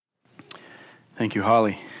Thank you,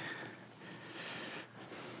 Holly.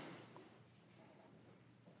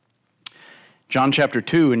 John chapter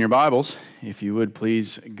 2 in your Bibles, if you would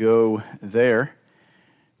please go there.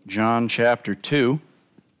 John chapter 2.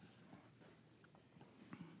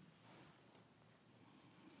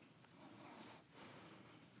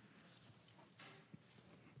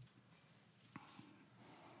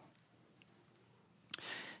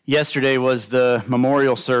 Yesterday was the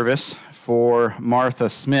memorial service for Martha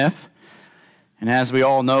Smith. And as we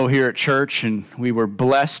all know here at church, and we were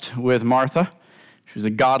blessed with Martha, she was a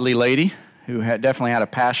godly lady who definitely had a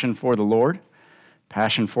passion for the Lord,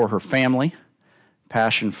 passion for her family,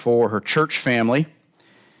 passion for her church family.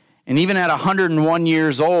 And even at 101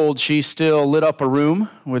 years old, she still lit up a room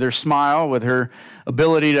with her smile, with her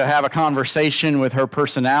ability to have a conversation, with her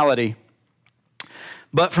personality.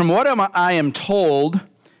 But from what I am told,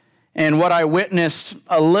 and what I witnessed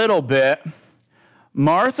a little bit,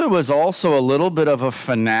 Martha was also a little bit of a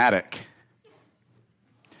fanatic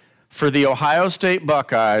for the Ohio State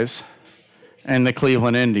Buckeyes and the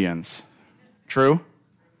Cleveland Indians. True?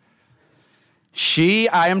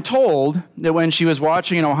 I am told that when she was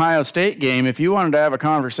watching an Ohio State game, if you wanted to have a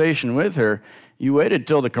conversation with her, you waited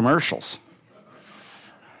till the commercials.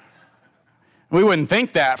 We wouldn't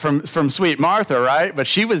think that from sweet Martha, right? But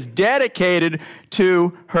she was dedicated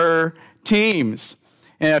to her teams.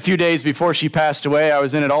 And a few days before she passed away, I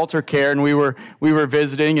was in at Altar Care, and we were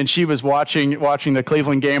visiting, and she was watching the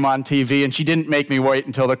Cleveland game on TV, and she didn't make me wait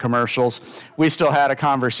until the commercials. We still had a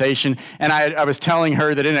conversation, and I was telling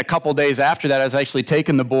her that in a couple days after that, I was actually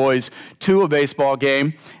taking the boys to a baseball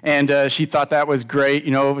game, and she thought that was great.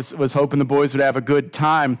 You know, was hoping the boys would have a good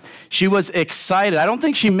time. She was excited. I don't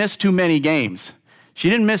think she missed too many games. She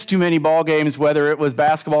didn't miss too many ball games, whether it was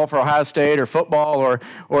basketball for Ohio State or football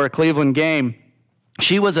or a Cleveland game.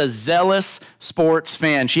 She was a zealous sports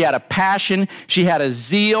fan. She had a passion. She had a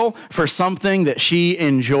zeal for something that she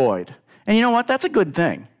enjoyed. And you know what? That's a good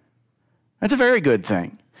thing. That's a very good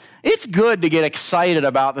thing. It's good to get excited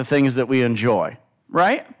about the things that we enjoy,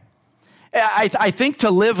 right? I think to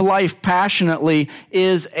live life passionately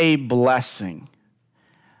is a blessing.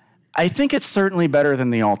 I think it's certainly better than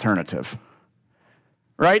the alternative.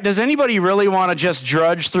 Right? Does anybody really want to just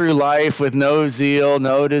drudge through life with no zeal,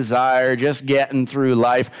 no desire, just getting through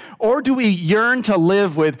life? Or do we yearn to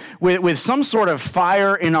live with some sort of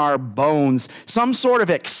fire in our bones, some sort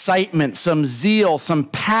of excitement, some zeal, some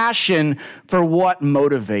passion for what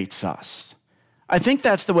motivates us? I think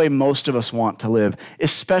that's the way most of us want to live,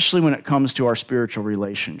 especially when it comes to our spiritual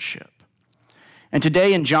relationship. And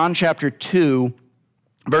today in John chapter 2,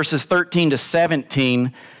 verses 13 to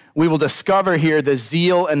 17, we will discover here the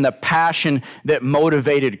zeal and the passion that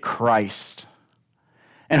motivated Christ.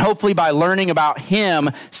 And hopefully by learning about him,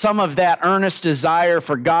 some of that earnest desire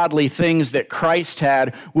for godly things that Christ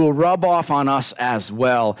had will rub off on us as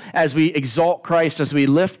well, as we exalt Christ, as we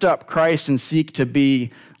lift up Christ and seek to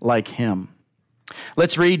be like him.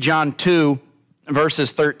 Let's read John 2,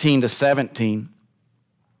 verses 13 to 17.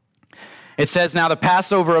 It says, "Now the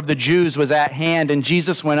Passover of the Jews was at hand, and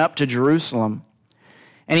Jesus went up to Jerusalem.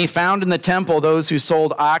 And he found in the temple those who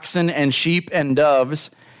sold oxen and sheep and doves,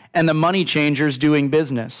 and the money changers doing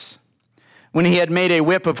business. When he had made a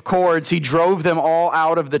whip of cords, he drove them all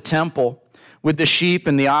out of the temple with the sheep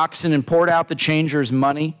and the oxen, and poured out the changers'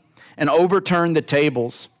 money, and overturned the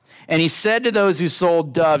tables. And he said to those who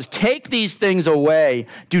sold doves, 'Take these things away.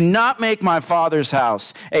 Do not make my Father's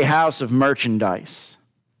house a house of merchandise.'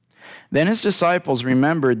 Then his disciples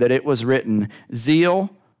remembered that it was written,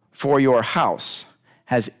 'Zeal for your house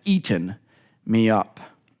has eaten me up.'"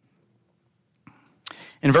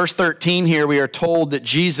 In verse 13 here, we are told that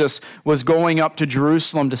Jesus was going up to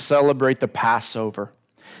Jerusalem to celebrate the Passover.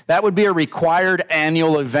 That would be a required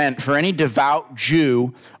annual event for any devout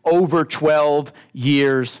Jew over 12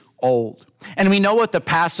 years old. And we know what the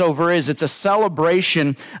Passover is. It's a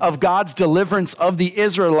celebration of God's deliverance of the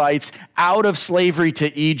Israelites out of slavery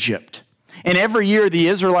to Egypt. And every year the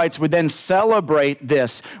Israelites would then celebrate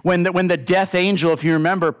this when the death angel, if you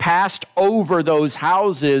remember, passed over those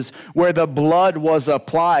houses where the blood was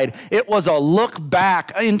applied. It was a look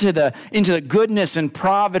back into the goodness and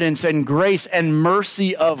providence and grace and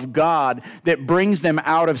mercy of God that brings them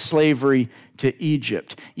out of slavery to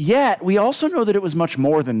Egypt. Yet we also know that it was much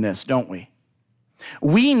more than this, don't we?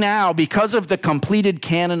 We now, because of the completed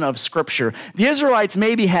canon of Scripture, the Israelites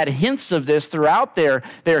maybe had hints of this throughout their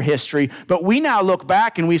history, but we now look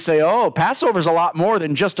back and we say, oh, Passover's a lot more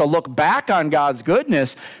than just a look back on God's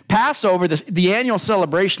goodness. Passover, the annual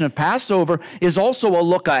celebration of Passover, is also a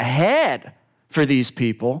look ahead for these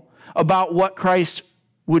people about what Christ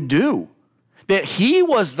would do. that he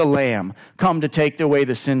was the Lamb come to take away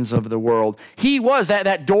the sins of the world. He was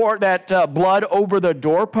that blood over the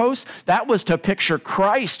doorpost. That was to picture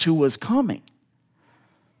Christ who was coming.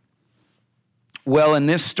 Well, in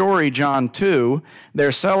this story, John 2,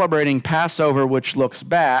 they're celebrating Passover, which looks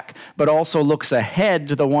back, but also looks ahead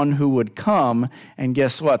to the one who would come. And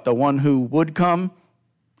guess what? The one who would come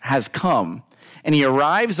has come. And he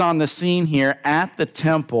arrives on the scene here at the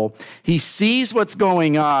temple. He sees what's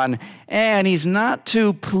going on, and he's not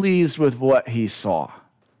too pleased with what he saw.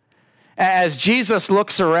 As Jesus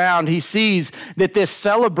looks around, he sees that this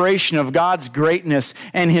celebration of God's greatness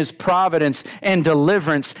and his providence and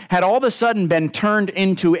deliverance had all of a sudden been turned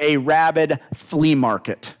into a rabid flea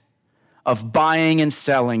market of buying and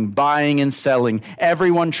selling,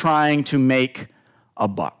 everyone trying to make a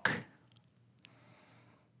buck.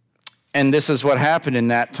 And this is what happened in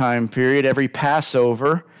that time period. Every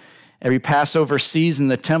Passover season,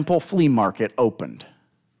 the temple flea market opened.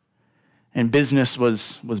 And business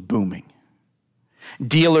was booming.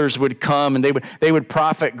 Dealers would come and they would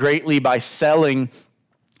profit greatly by selling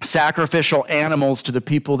sacrificial animals to the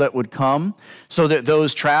people that would come so that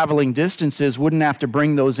those traveling distances wouldn't have to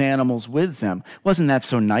bring those animals with them. Wasn't that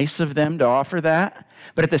so nice of them to offer that?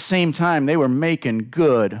 But at the same time, they were making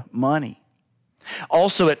good money.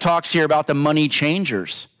 Also, it talks here about the money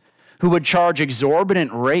changers who would charge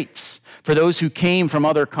exorbitant rates for those who came from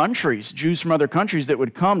other countries, Jews from other countries that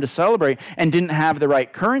would come to celebrate and didn't have the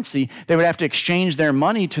right currency. They would have to exchange their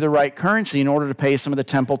money to the right currency in order to pay some of the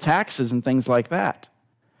temple taxes and things like that.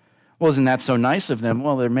 Well, isn't that so nice of them?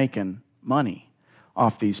 Well, they're making money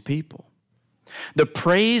off these people. The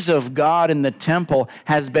praise of God in the temple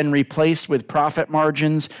has been replaced with profit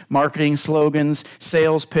margins, marketing slogans,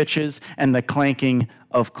 sales pitches, and the clanking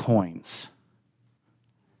of coins.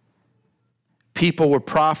 People were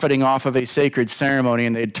profiting off of a sacred ceremony,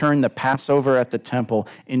 and they'd turned the Passover at the temple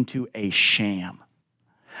into a sham.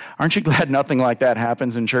 Aren't you glad nothing like that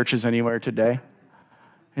happens in churches anywhere today?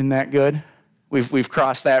 Isn't that good? We've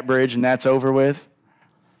crossed that bridge, and that's over with.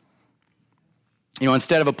 You know,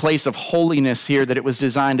 instead of a place of holiness here that it was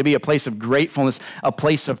designed to be, a place of gratefulness, a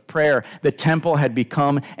place of prayer, the temple had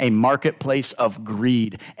become a marketplace of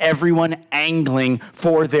greed. Everyone angling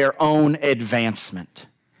for their own advancement.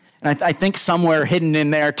 And I think somewhere hidden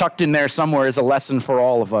in there, tucked in there somewhere is a lesson for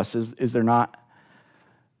all of us, is there not?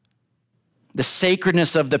 The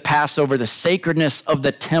sacredness of the Passover, the sacredness of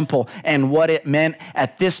the temple, and what it meant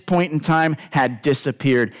at this point in time had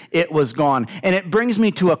disappeared. It was gone. And it brings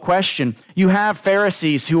me to a question. You have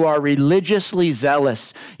Pharisees who are religiously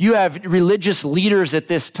zealous. You have religious leaders at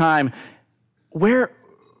this time.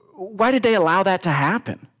 Why did they allow that to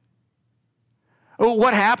happen?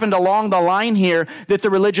 What happened along the line here that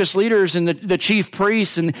the religious leaders and the chief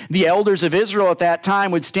priests and the elders of Israel at that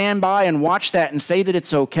time would stand by and watch that and say that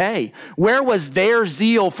it's okay? Where was their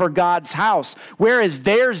zeal for God's house? Where is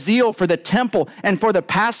their zeal for the temple and for the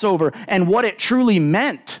Passover and what it truly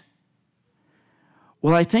meant?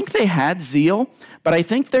 Well, I think they had zeal, but I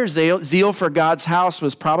think their zeal for God's house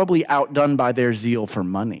was probably outdone by their zeal for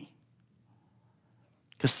money.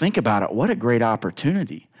 Because think about it, what a great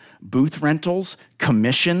opportunity. Booth rentals,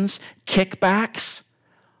 commissions, kickbacks,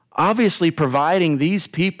 obviously providing these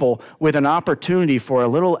people with an opportunity for a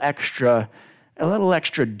little extra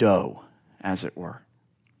dough, as it were.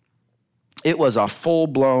 It was a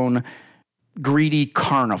full-blown, greedy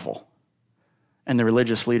carnival, and the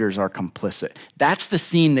religious leaders are complicit. That's the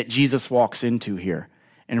scene that Jesus walks into here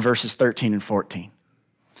in verses 13 and 14.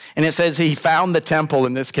 And it says he found the temple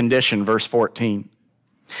in this condition, verse 14.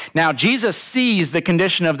 Now, Jesus sees the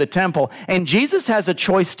condition of the temple, and Jesus has a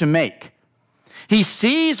choice to make. He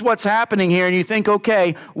sees what's happening here, and you think,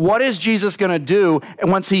 okay, what is Jesus going to do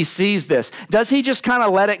once he sees this? Does he just kind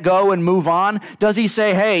of let it go and move on? Does he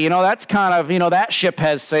say, hey, that's kind of, that ship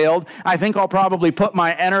has sailed. I think I'll probably put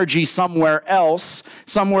my energy somewhere else,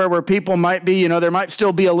 somewhere where people might be, there might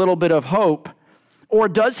still be a little bit of hope. Or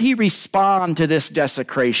does he respond to this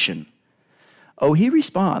desecration? Oh, he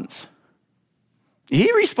responds. He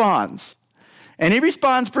responds, and he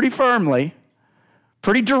responds pretty firmly,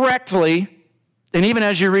 pretty directly, and even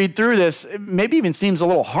as you read through this, it maybe even seems a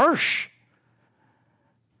little harsh.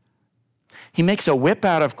 He makes a whip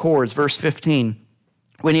out of cords, verse 15.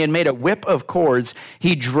 When he had made a whip of cords,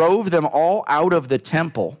 he drove them all out of the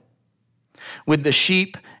temple with the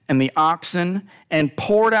sheep and the oxen and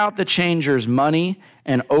poured out the changers' money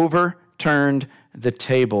and overturned the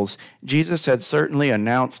tables. Jesus had certainly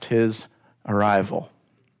announced his arrival.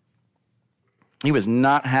 He was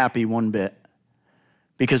not happy one bit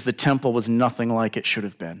because the temple was nothing like it should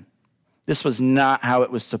have been. This was not how it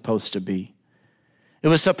was supposed to be. It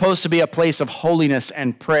was supposed to be a place of holiness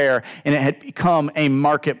and prayer, and it had become a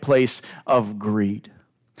marketplace of greed.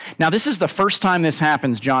 Now, this is the first time this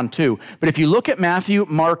happens, John 2. But if you look at Matthew,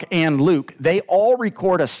 Mark, and Luke, they all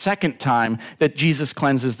record a second time that Jesus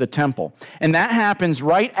cleanses the temple. And that happens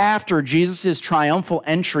right after Jesus' triumphal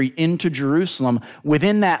entry into Jerusalem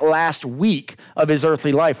within that last week of his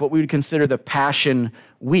earthly life, what we would consider the Passion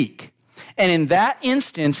Week. And in that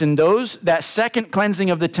instance, in that second cleansing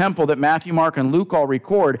of the temple that Matthew, Mark, and Luke all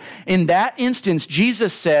record, in that instance,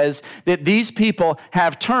 Jesus says that these people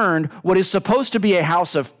have turned what is supposed to be a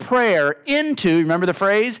house of prayer into, remember the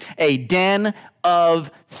phrase, a den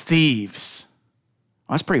of thieves.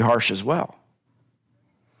 Well, that's pretty harsh as well.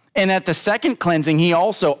 And at the second cleansing, he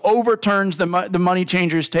also overturns the money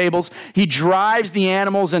changers' tables. He drives the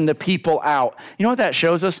animals and the people out. You know what that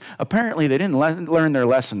shows us? Apparently, they didn't learn their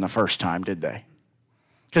lesson the first time, did they?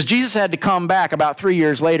 Because Jesus had to come back about 3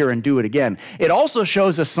 years later and do it again. It also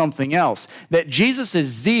shows us something else, that Jesus'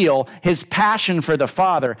 zeal, his passion for the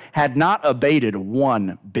Father, had not abated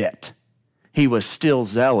one bit. He was still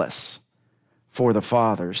zealous for the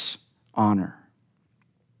Father's honor.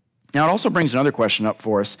 Now, it also brings another question up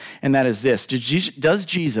for us, and that is this. Does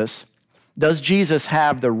Jesus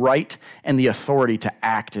have the right and the authority to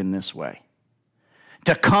act in this way?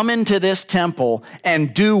 To come into this temple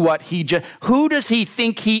and do what who does he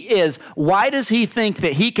think he is? Why does he think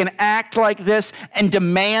that he can act like this and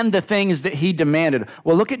demand the things that he demanded?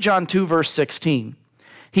 Well, look at John 2, verse 16.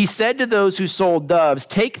 He said to those who sold doves,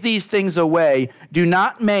 "Take these things away. Do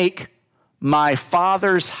not make my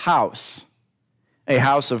Father's house a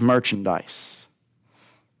house of merchandise."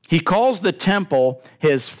 He calls the temple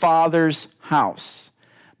his Father's house.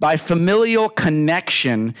 By familial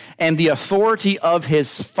connection and the authority of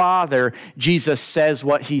his Father, Jesus says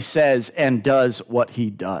what he says and does what he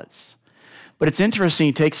does. But it's interesting,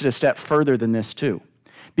 he takes it a step further than this too.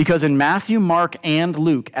 Because in Matthew, Mark, and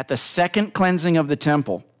Luke, at the second cleansing of the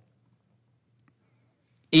temple,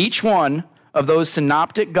 each one of those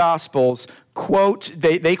synoptic gospels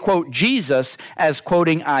they quote Jesus as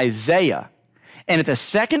quoting Isaiah. And at the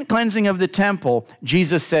second cleansing of the temple,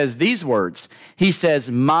 Jesus says these words. He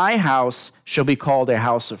says, "My house shall be called a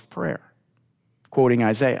house of prayer," quoting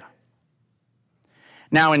Isaiah.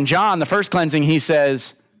 Now in John, the first cleansing, he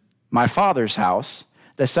says, "My Father's house."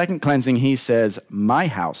 The second cleansing, he says, "My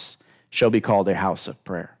house shall be called a house of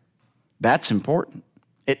prayer." That's important.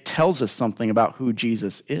 It tells us something about who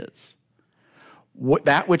Jesus is.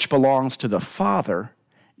 That which belongs to the Father,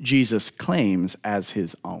 Jesus claims as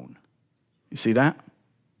his own. You see that?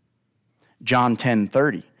 John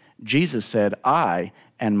 10:30, Jesus said, "I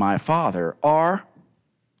and my Father are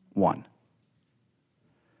one."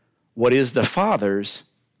 What is the Father's,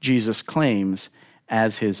 Jesus claims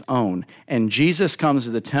as his own. And Jesus comes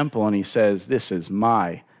to the temple and he says, "This is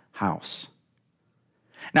my house."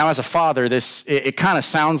 Now, as a father, it kind of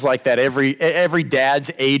sounds like that every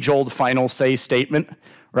dad's age-old final say statement,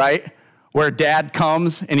 right? Where dad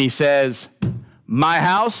comes and he says, "My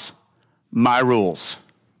house, my rules."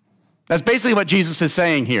 That's basically what Jesus is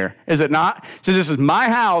saying here, is it not? So this is my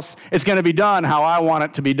house. It's going to be done how I want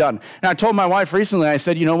it to be done. Now, I told my wife recently, I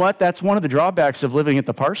said, you know what? That's one of the drawbacks of living at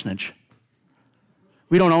the parsonage.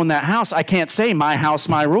 We don't own that house. I can't say my house,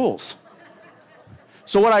 my rules.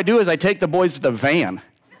 So what I do is I take the boys to the van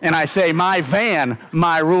and I say, "My van,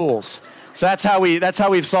 my rules." So that's how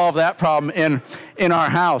we've solved that problem in our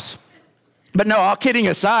house. But no, all kidding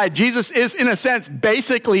aside, Jesus is, in a sense,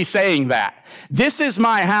 basically saying that. This is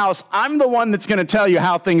my house. I'm the one that's going to tell you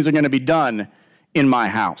how things are going to be done in my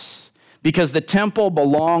house. Because the temple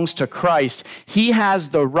belongs to Christ. He has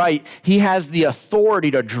the right, he has the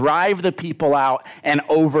authority to drive the people out and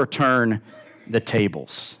overturn the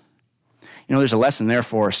tables. You know, there's a lesson there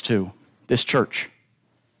for us too. This church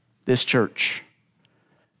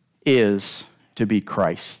is to be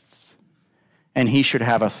Christ's. And he should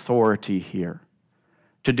have authority here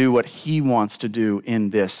to do what he wants to do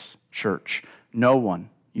in this church. No one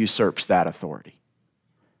usurps that authority.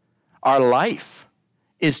 Our life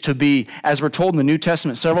is to be, as we're told in the New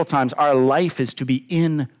Testament several times, our life is to be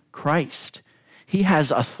in Christ. He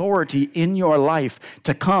has authority in your life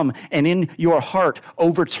to come and in your heart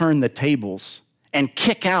overturn the tables and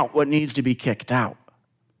kick out what needs to be kicked out.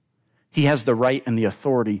 He has the right and the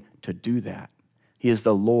authority to do that. He is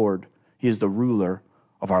the Lord. He is the ruler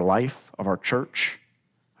of our life, of our church,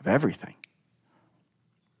 of everything.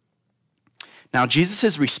 Now,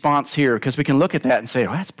 Jesus' response here, because we can look at that and say,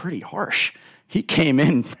 "Oh, that's pretty harsh. He came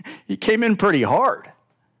in pretty hard."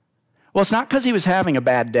 Well, it's not because he was having a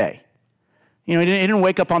bad day. You know, he didn't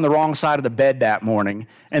wake up on the wrong side of the bed that morning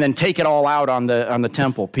and then take it all out on the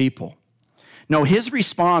temple people. No, his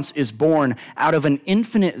response is born out of an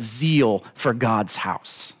infinite zeal for God's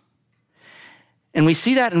house. And we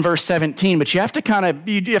see that in verse 17, but you have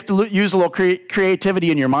to use a little creativity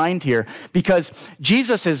in your mind here, because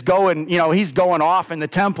Jesus is he's going off in the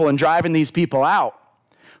temple and driving these people out.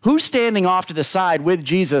 Who's standing off to the side with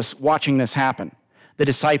Jesus watching this happen? The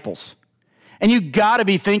disciples. And you got to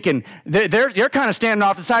be thinking, they're kind of standing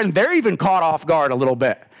off to the side, and they're even caught off guard a little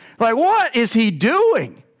bit. Like, what is he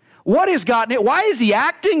doing? What has gotten it? Why is he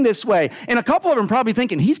acting this way? And a couple of them probably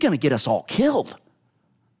thinking, he's going to get us all killed.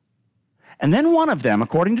 And then one of them,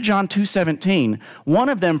 according to John 2:17, one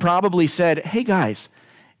of them probably said, hey guys,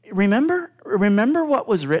 remember what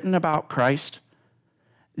was written about Christ?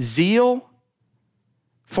 Zeal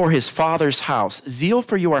for his Father's house, zeal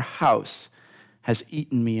for your house has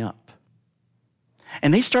eaten me up.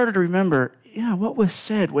 And they started to remember, what was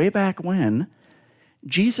said way back when.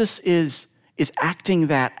 Jesus is acting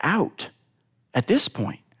that out at this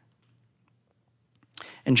point.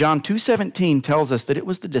 And John 2:17 tells us that it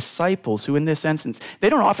was the disciples who, in this instance, they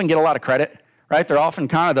don't often get a lot of credit, right? They're often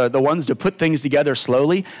kind of the ones to put things together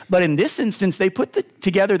slowly. But in this instance, they put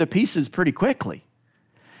together the pieces pretty quickly.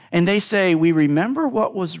 And they say, we remember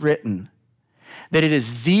what was written, that it is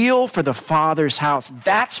zeal for the Father's house.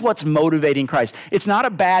 That's what's motivating Christ. It's not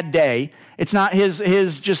a bad day. It's not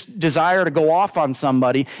his just desire to go off on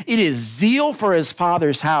somebody. It is zeal for his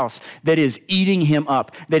Father's house that is eating him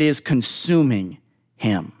up, that is consuming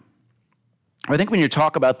him. I think when you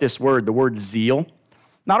talk about this word, the word zeal,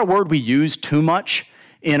 not a word we use too much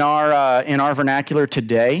in our vernacular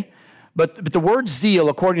today, but the word zeal,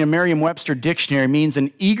 according to Merriam-Webster Dictionary, means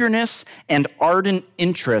an eagerness and ardent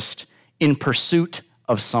interest in pursuit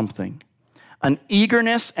of something. An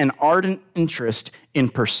eagerness and ardent interest in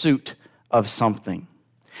pursuit of something.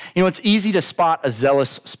 It's easy to spot a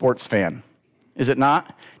zealous sports fan, is it not?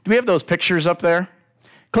 Do we have those pictures up there?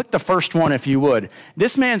 Click the first one if you would.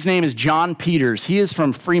 This man's name is John Peters. He is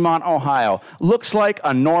from Fremont, Ohio. Looks like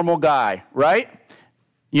a normal guy, right?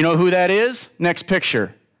 You know who that is? Next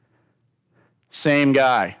picture. Same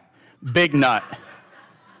guy. Big nut.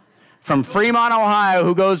 From Fremont, Ohio,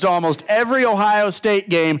 who goes to almost every Ohio State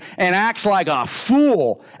game and acts like a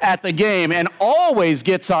fool at the game and always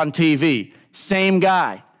gets on TV. Same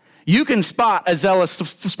guy. You can spot a zealous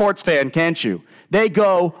sports fan, can't you? They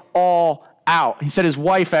go all out. He said his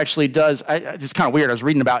wife actually does. It's kind of weird. I was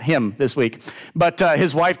reading about him this week, but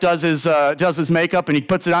his wife does his makeup, and he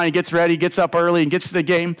puts it on. He gets ready, gets up early, and gets to the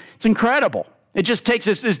game. It's incredible. It just takes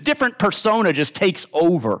this different persona just takes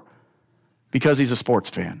over because he's a sports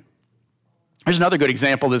fan. There's another good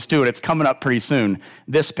example of this too, and it's coming up pretty soon.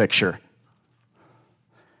 This picture: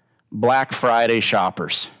 Black Friday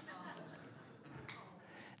shoppers.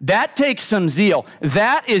 That takes some zeal.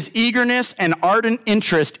 That is eagerness and ardent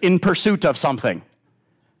interest in pursuit of something.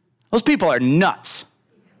 Those people are nuts.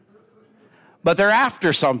 But they're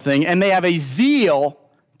after something, and they have a zeal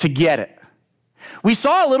to get it. We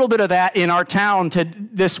saw a little bit of that in our town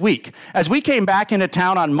this week. As we came back into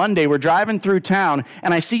town on Monday, we're driving through town,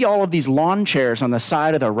 and I see all of these lawn chairs on the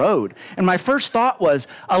side of the road. And my first thought was,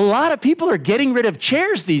 a lot of people are getting rid of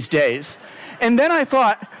chairs these days. And then I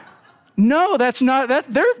thought, no, that's not.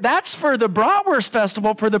 That's for the Bratwurst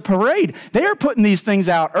Festival, for the parade. They are putting these things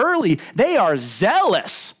out early. They are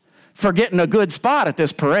zealous for getting a good spot at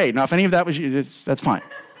this parade. Now, if any of that was you, that's fine.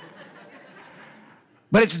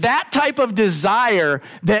 But it's that type of desire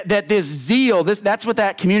that this zeal, that's what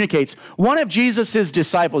that communicates. One of Jesus'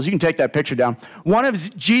 disciples, you can take that picture down. One of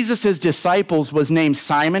Jesus' disciples was named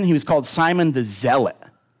Simon. He was called Simon the Zealot.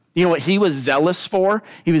 You know what he was zealous for?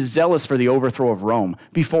 He was zealous for the overthrow of Rome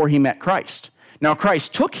before he met Christ. Now,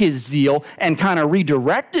 Christ took his zeal and kind of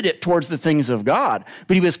redirected it towards the things of God.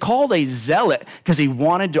 But he was called a zealot because he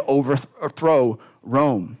wanted to overthrow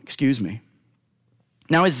Rome.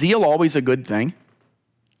 Now, is zeal always a good thing?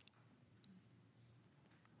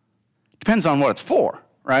 Depends on what it's for,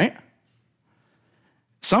 right?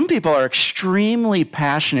 Some people are extremely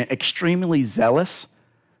passionate, extremely zealous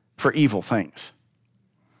for evil things.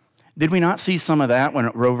 Did we not see some of that when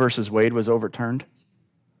Roe versus Wade was overturned?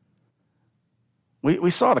 We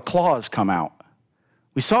saw the claws come out.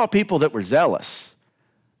 We saw people that were zealous,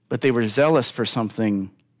 but they were zealous for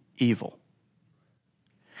something evil.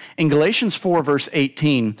 In Galatians 4, verse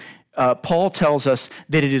 18, Paul tells us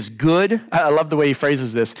that it is good. I love the way he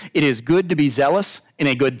phrases this. It is good to be zealous in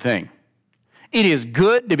a good thing. It is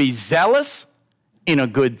good to be zealous in a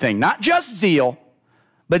good thing. Not just zeal,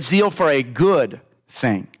 but zeal for a good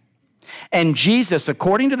thing. And Jesus,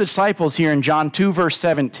 according to the disciples here in John 2, verse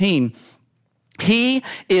 17, he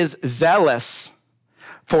is zealous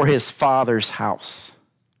for his Father's house.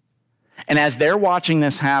 And as they're watching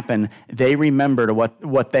this happen, they remembered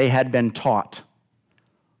what they had been taught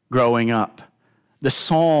growing up, the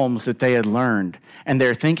Psalms that they had learned. And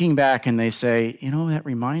they're thinking back and they say, that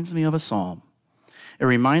reminds me of a psalm. It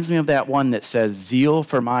reminds me of that one that says, zeal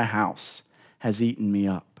for my house has eaten me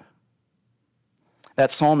up.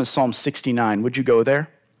 That psalm is Psalm 69. Would you go there?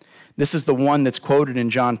 This is the one that's quoted in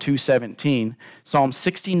John 2:17. Psalm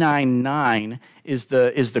 69:9 is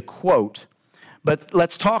the quote. But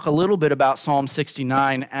let's talk a little bit about Psalm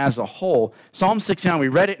 69 as a whole. Psalm 69, we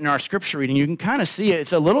read it in our scripture reading. You can kind of see it.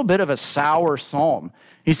 It's a little bit of a sour psalm.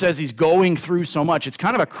 He says he's going through so much. It's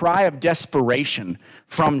kind of a cry of desperation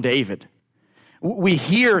from David. We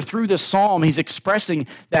hear through the psalm, he's expressing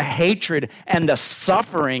the hatred and the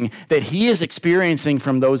suffering that he is experiencing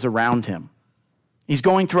from those around him. He's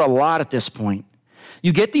going through a lot at this point.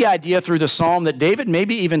 You get the idea through the psalm that David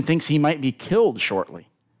maybe even thinks he might be killed shortly,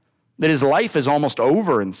 that his life is almost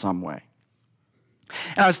over in some way.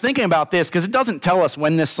 And I was thinking about this because it doesn't tell us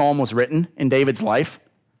when this psalm was written in David's life.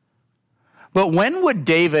 But when would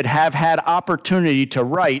David have had opportunity to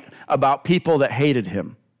write about people that hated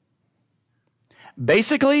him?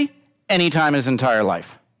 Basically, any time in his entire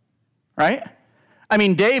life, right? I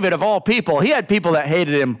mean, David, of all people, he had people that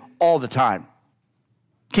hated him all the time.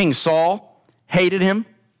 King Saul hated him.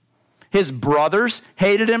 His brothers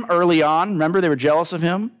hated him early on. Remember, they were jealous of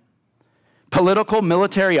him. Political,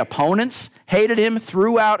 military opponents hated him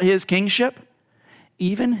throughout his kingship.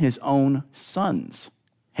 Even his own sons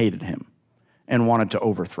hated him and wanted to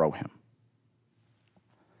overthrow him.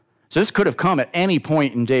 So this could have come at any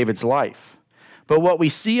point in David's life. But what we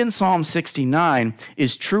see in Psalm 69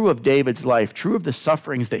 is true of David's life, true of the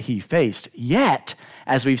sufferings that he faced. Yet,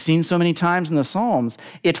 as we've seen so many times in the Psalms,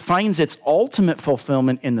 it finds its ultimate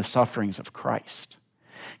fulfillment in the sufferings of Christ.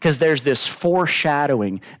 Because there's this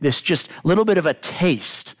foreshadowing, this just little bit of a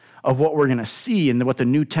taste of what we're going to see and what the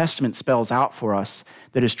New Testament spells out for us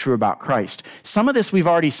that is true about Christ. Some of this we've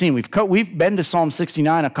already seen. We've been to Psalm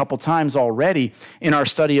 69 a couple times already in our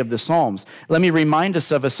study of the Psalms. Let me remind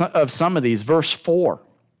us of some of these. Verse 4,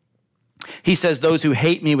 he says, those who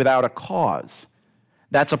hate me without a cause.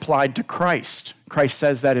 That's applied to Christ. Christ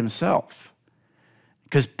says that himself.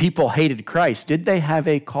 Because people hated Christ. Did they have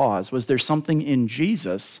a cause? Was there something in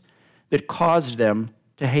Jesus that caused them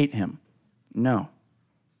to hate him? No.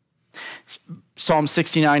 Psalm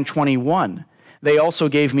 69:21. They also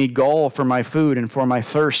gave me gall for my food, and for my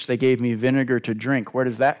thirst they gave me vinegar to drink. Where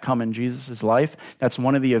does that come in Jesus' life? That's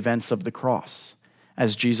one of the events of the cross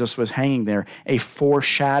as Jesus was hanging there, a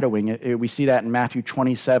foreshadowing. We see that in Matthew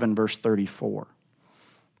 27, verse 34.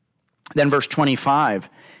 Then verse 25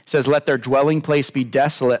 says, let their dwelling place be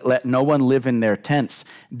desolate, let no one live in their tents.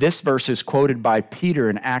 This verse is quoted by Peter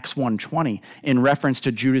in Acts 1:20 in reference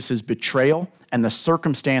to Judas's betrayal and the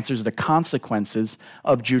circumstances, the consequences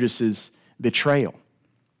of Judas's betrayal.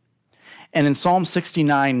 And in Psalm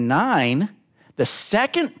 69:9, the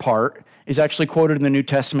second part is actually quoted in the New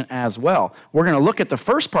Testament as well. We're going to look at the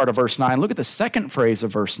first part of verse 9, look at the second phrase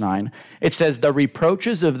of verse 9. It says, the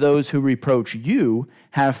reproaches of those who reproach you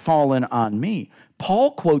have fallen on me.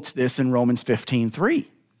 Paul quotes this in Romans 15:3.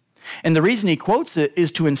 And the reason he quotes it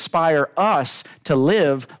is to inspire us to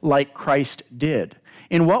live like Christ did.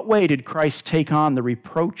 In what way did Christ take on the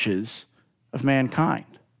reproaches of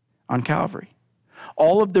mankind on Calvary?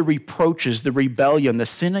 All of the reproaches, the rebellion, the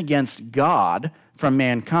sin against God from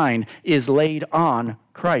mankind is laid on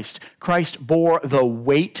Christ. Christ bore the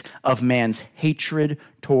weight of man's hatred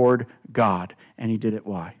toward God. And he did it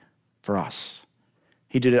why? For us.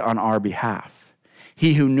 He did it on our behalf.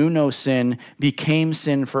 He who knew no sin became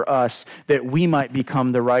sin for us that we might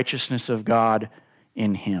become the righteousness of God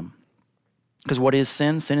in him. Because what is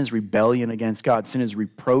sin? Sin is rebellion against God. Sin is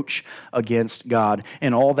reproach against God.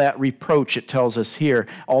 And all that reproach, it tells us here,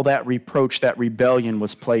 all that reproach, that rebellion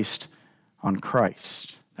was placed on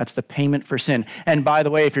Christ. That's the payment for sin. And by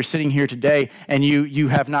the way, if you're sitting here today and you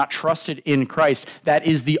have not trusted in Christ, that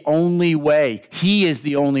is the only way. He is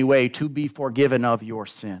the only way to be forgiven of your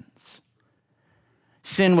sins.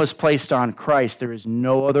 Sin was placed on Christ. There is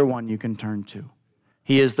no other one you can turn to.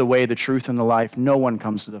 He is the way, the truth, and the life. No one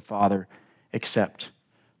comes to the Father except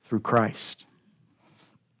through Christ.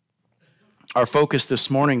 Our focus this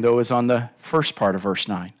morning, though, is on the first part of verse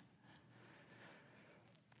 9.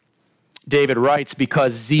 David writes,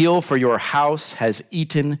 because zeal for your house has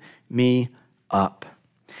eaten me up.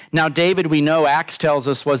 Now, David, we know, Acts tells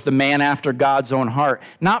us, was the man after God's own heart.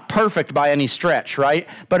 Not perfect by any stretch, right?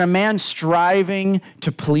 But a man striving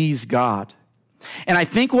to please God. And I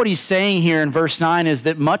think what he's saying here in verse 9 is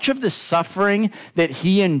that much of the suffering that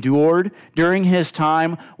he endured during his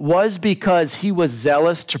time was because he was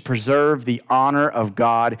zealous to preserve the honor of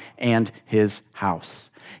God and his house.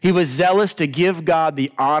 He was zealous to give God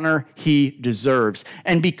the honor he deserves.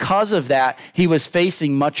 And because of that, he was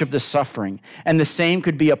facing much of the suffering. And the same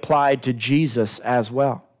could be applied to Jesus as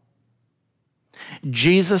well.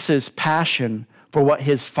 Jesus' passion for what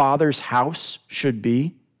his Father's house should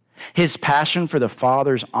be, his passion for the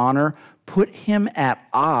Father's honor, put him at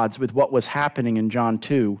odds with what was happening in John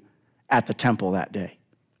 2 at the temple that day,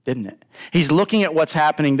 didn't it? He's looking at what's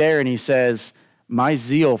happening there and he says, my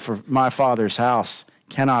zeal for my Father's house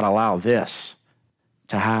cannot allow this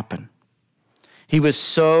to happen. He was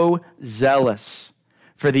so zealous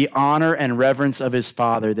for the honor and reverence of his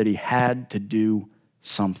Father that he had to do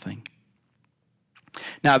something.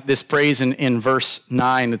 Now, this phrase in verse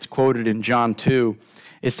 9 that's quoted in John 2,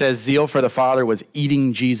 it says, zeal for the Father was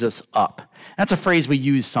eating Jesus up. That's a phrase we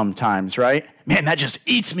use sometimes, right? Man, that just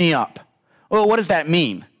eats me up. Well, what does that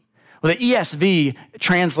mean? Well, the ESV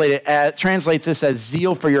translates this as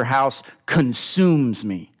zeal for your house consumes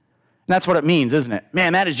me. And that's what it means, isn't it?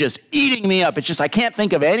 Man, that is just eating me up. It's just, I can't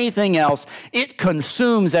think of anything else. It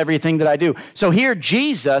consumes everything that I do. So here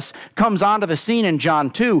Jesus comes onto the scene in John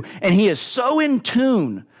 2, and he is so in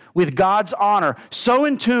tune with God's honor, so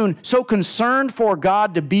in tune, so concerned for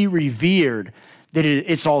God to be revered that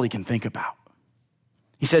it's all he can think about.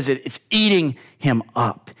 He says it's eating him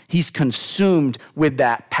up. He's consumed with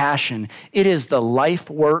that passion. It is the life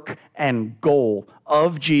work and goal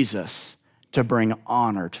of Jesus to bring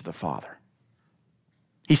honor to the Father.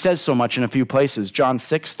 He says so much in a few places. John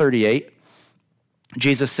 6:38,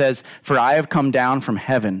 Jesus says, for I have come down from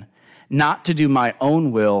heaven, not to do my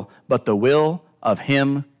own will, but the will of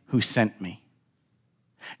him who sent me.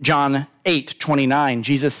 John 8:29,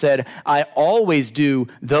 Jesus said, I always do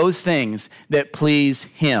those things that please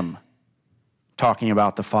him, talking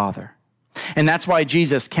about the Father. And that's why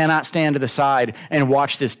Jesus cannot stand to the side and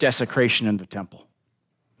watch this desecration in the temple.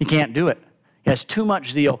 He can't do it. He has too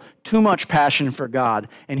much zeal, too much passion for God.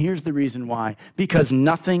 And here's the reason why. Because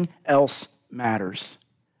nothing else matters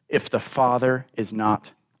if the Father is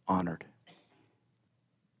not honored.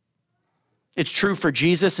 It's true for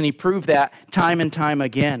Jesus, and he proved that time and time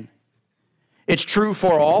again. It's true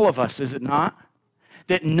for all of us, is it not?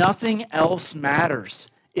 That nothing else matters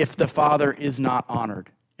if the Father is not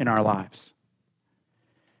honored in our lives.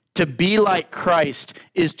 To be like Christ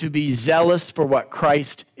is to be zealous for what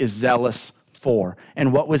Christ is zealous for.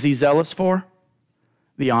 And what was he zealous for?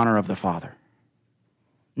 The honor of the Father.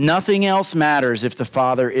 Nothing else matters if the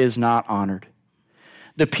Father is not honored.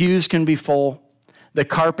 The pews can be full. The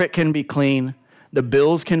carpet can be clean. The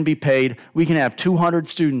bills can be paid. We can have 200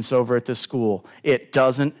 students over at the school. It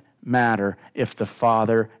doesn't matter if the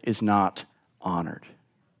Father is not honored.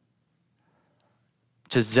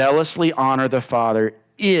 To zealously honor the Father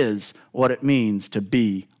is what it means to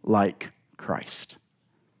be like Christ.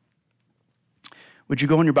 Would you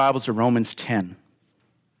go in your Bibles to Romans 10?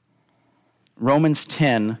 Romans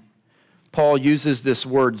 10, Paul uses this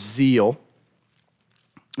word zeal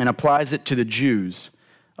and applies it to the Jews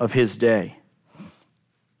of his day.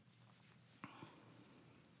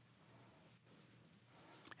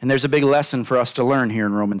 And there's a big lesson for us to learn here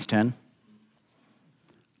in Romans 10.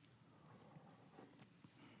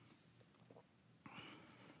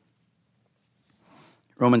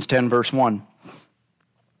 Romans 10, verse 1.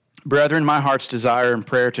 Brethren, my heart's desire and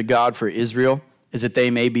prayer to God for Israel is that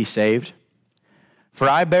they may be saved. For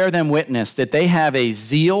I bear them witness that they have a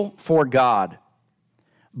zeal for God,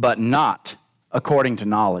 but not according to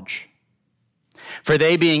knowledge. For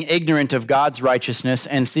they, being ignorant of God's righteousness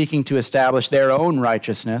and seeking to establish their own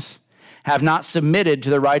righteousness, have not submitted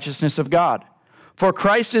to the righteousness of God. For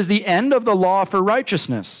Christ is the end of the law for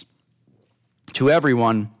righteousness to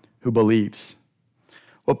everyone who believes.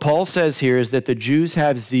 What Paul says here is that the Jews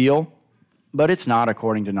have zeal, but it's not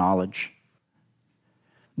according to knowledge.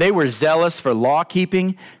 They were zealous for law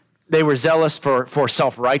keeping. They were zealous for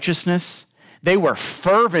self-righteousness. They were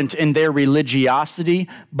fervent in their religiosity,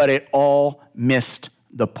 but it all missed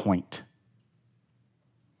the point.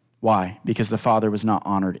 Why? Because the Father was not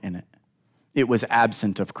honored in it. It was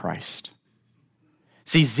absent of Christ.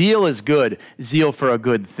 See, zeal is good. Zeal for a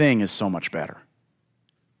good thing is so much better.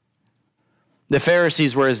 The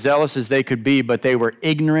Pharisees were as zealous as they could be, but they were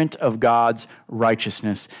ignorant of God's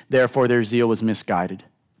righteousness. Therefore, their zeal was misguided.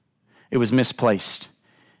 It was misplaced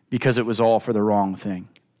because it was all for the wrong thing.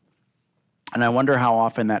 And I wonder how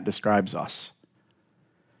often that describes us.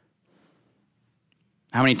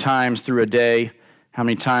 How many times through a day, how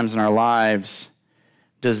many times in our lives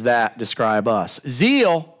does that describe us.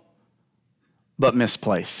 Zeal, but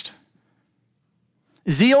misplaced.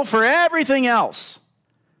 Zeal for everything else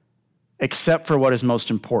except for what is most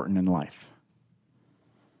important in life.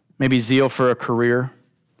 Maybe zeal for a career,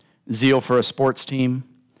 zeal for a sports team,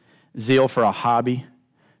 zeal for a hobby,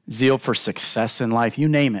 zeal for success in life. You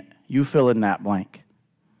name it. You fill in that blank.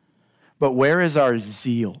 But where is our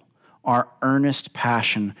zeal, our earnest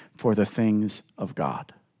passion for the things of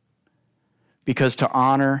God? Because to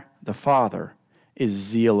honor the Father is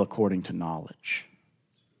zeal according to knowledge.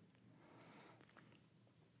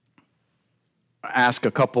 Ask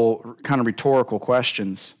a couple kind of rhetorical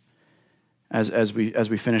questions as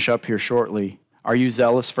we finish up here shortly. Are you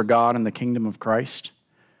zealous for God and the kingdom of Christ?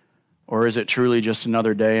 Or is it truly just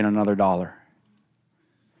another day and another dollar?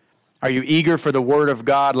 Are you eager for the word of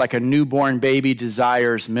God like a newborn baby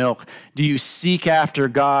desires milk? Do you seek after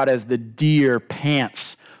God as the deer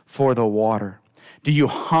pants for the water? Do you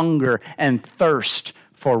hunger and thirst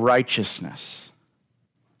for righteousness?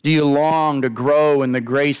 Do you long to grow in the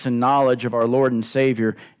grace and knowledge of our Lord and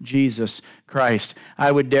Savior, Jesus Christ?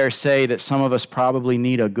 I would dare say that some of us probably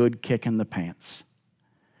need a good kick in the pants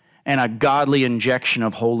and a godly injection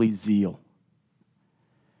of holy zeal.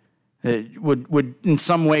 It would in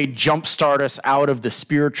some way jumpstart us out of the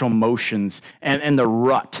spiritual motions and the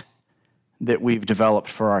rut that we've developed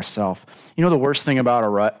for ourselves. You know the worst thing about a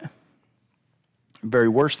rut? The very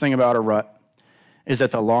worst thing about a rut is that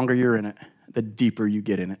the longer you're in it, the deeper you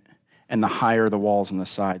get in it, and the higher the walls and the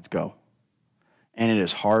sides go. And it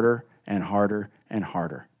is harder and harder and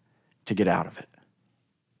harder to get out of it.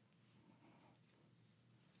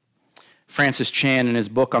 Francis Chan, in his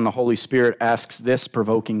book on the Holy Spirit, asks this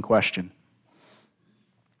provoking question.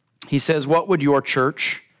 He says, what would your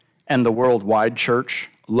church and the worldwide church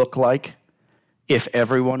look like if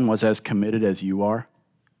everyone was as committed as you are?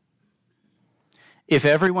 If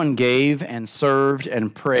everyone gave and served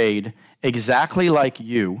and prayed exactly like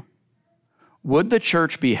you, would the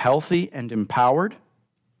church be healthy and empowered,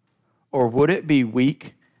 or would it be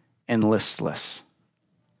weak and listless?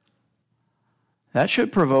 That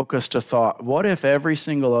should provoke us to thought, what if every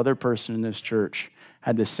single other person in this church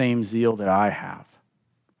had the same zeal that I have?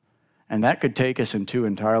 And that could take us in two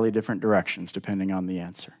entirely different directions, depending on the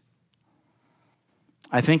answer.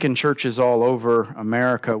 I think in churches all over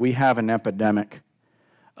America, we have an epidemic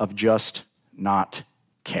of just not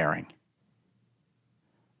caring.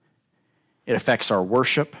 It affects our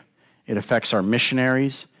worship. It affects our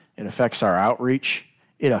missionaries. It affects our outreach.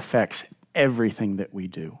 It affects everything that we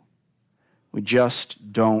do. We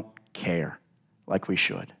just don't care like we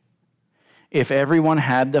should. If everyone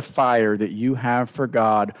had the fire that you have for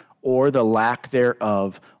God or the lack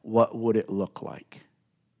thereof, what would it look like?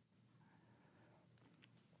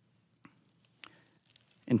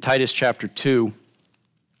 In Titus chapter 2,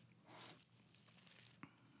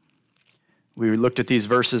 we looked at these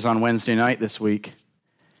verses on Wednesday night this week.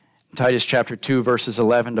 In Titus chapter 2, verses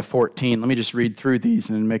 11 to 14. Let me just read through these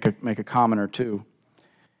and then make a comment or two.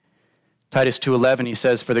 Titus 2:11, he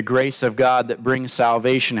says, "For the grace of God that brings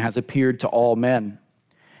salvation has appeared to all men,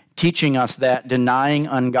 teaching us that, denying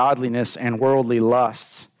ungodliness and worldly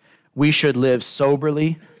lusts, we should live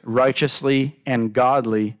soberly, righteously, and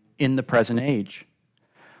godly in the present age,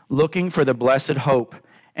 looking for the blessed hope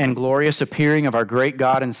and glorious appearing of our great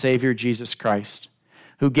God and Savior Jesus Christ,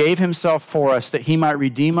 who gave himself for us that he might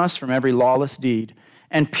redeem us from every lawless deed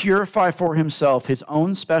and purify for himself his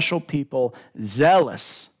own special people,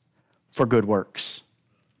 zealous for good works."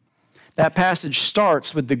 That passage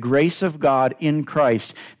starts with the grace of God in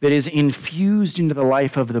Christ that is infused into the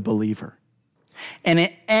life of the believer. And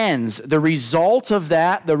it ends, the result of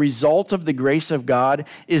that, the result of the grace of God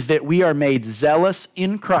is that we are made zealous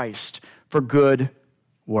in Christ for good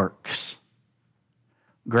works.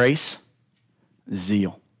 Grace,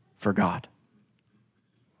 zeal for God.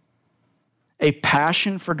 A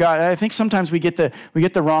passion for God. I think sometimes we get the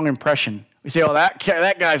wrong impression. We say, oh,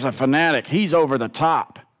 that guy's a fanatic. He's over the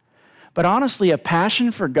top. But honestly, a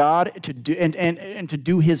passion for God to do, and to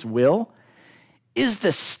do his will is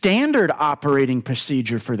the standard operating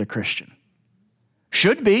procedure for the Christian.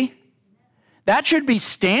 Should be. That should be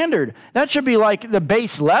standard. That should be like the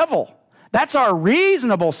base level. That's our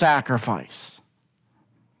reasonable sacrifice.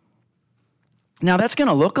 Now, that's going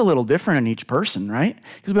to look a little different in each person, right?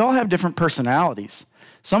 Because we all have different personalities.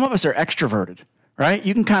 Some of us are extroverted, right?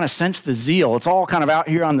 You can kind of sense the zeal. It's all kind of out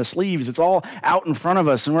here on the sleeves. It's all out in front of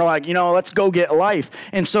us. And we're like, let's go get life.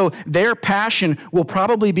 And so their passion will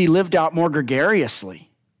probably be lived out more gregariously.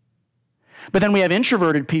 But then we have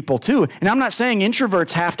introverted people too. And I'm not saying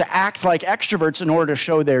introverts have to act like extroverts in order to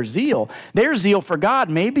show their zeal. Their zeal for God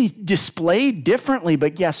may be displayed differently,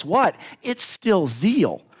 but guess what? It's still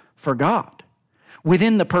zeal for God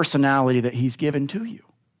within the personality that he's given to you.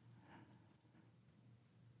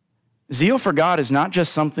 Zeal for God is not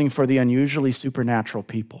just something for the unusually supernatural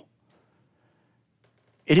people.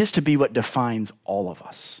 It is to be what defines all of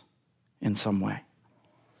us in some way.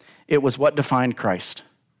 It was what defined Christ.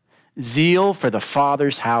 Zeal for the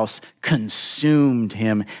Father's house consumed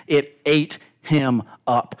him. It ate him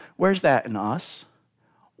up. Where's that in us?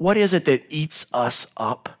 What is it that eats us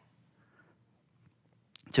up?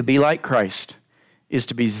 To be like Christ is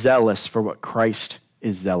to be zealous for what Christ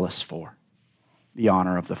is zealous for, the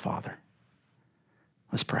honor of the Father.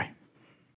 Let's pray.